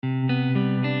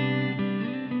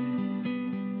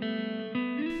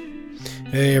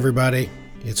Hey everybody,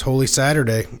 it's Holy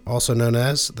Saturday, also known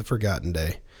as the Forgotten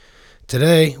Day.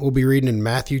 Today we'll be reading in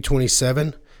Matthew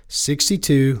 27,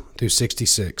 62 through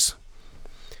 66.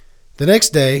 The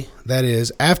next day, that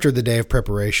is, after the day of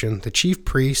preparation, the chief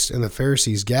priests and the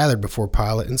Pharisees gathered before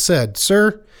Pilate and said,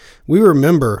 "Sir, we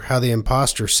remember how the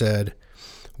impostor said,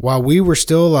 'While we were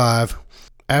still alive,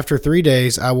 after 3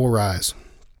 days I will rise.'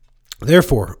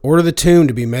 Therefore, order the tomb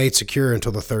to be made secure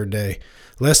until the third day,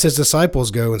 lest his disciples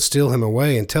go and steal him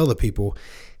away and tell the people,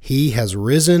 'He has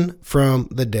risen from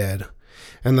the dead.'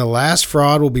 And the last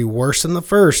fraud will be worse than the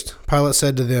first." Pilate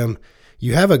said to them,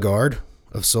 "You have a guard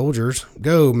of soldiers.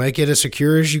 Go, make it as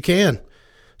secure as you can."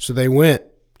 So they went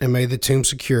and made the tomb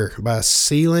secure by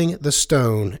sealing the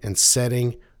stone and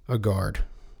setting a guard.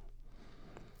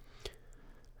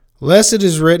 Less it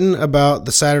is written about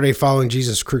the Saturday following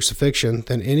Jesus' crucifixion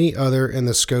than any other in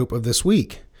the scope of this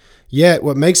week. Yet,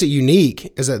 what makes it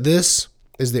unique is that this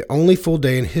is the only full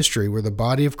day in history where the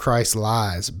body of Christ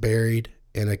lies buried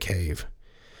in a cave.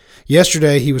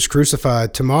 Yesterday, he was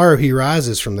crucified. Tomorrow, he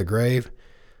rises from the grave.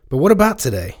 But what about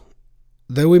today?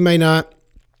 Though we may not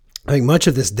think much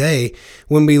of this day,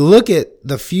 when we look at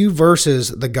the few verses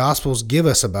the Gospels give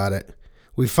us about it,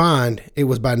 we find it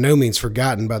was by no means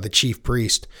forgotten by the chief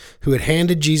priest who had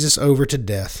handed Jesus over to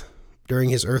death. During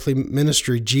his earthly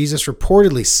ministry, Jesus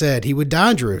reportedly said he would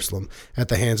die in Jerusalem at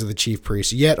the hands of the chief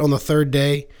priests, yet on the third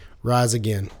day, rise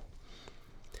again.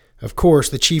 Of course,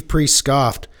 the chief priests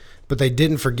scoffed, but they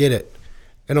didn't forget it.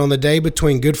 And on the day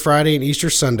between Good Friday and Easter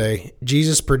Sunday,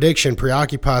 Jesus' prediction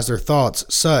preoccupies their thoughts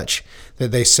such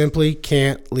that they simply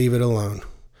can't leave it alone.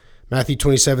 Matthew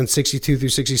 27, 62 through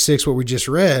 66, what we just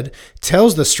read,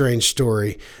 tells the strange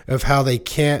story of how they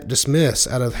can't dismiss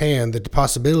out of hand the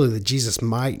possibility that Jesus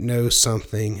might know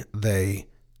something they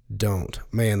don't.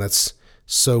 Man, that's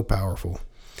so powerful.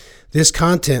 This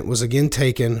content was again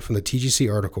taken from the TGC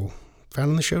article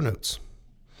found in the show notes.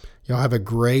 Y'all have a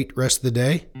great rest of the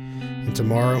day, and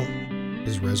tomorrow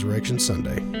is Resurrection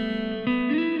Sunday.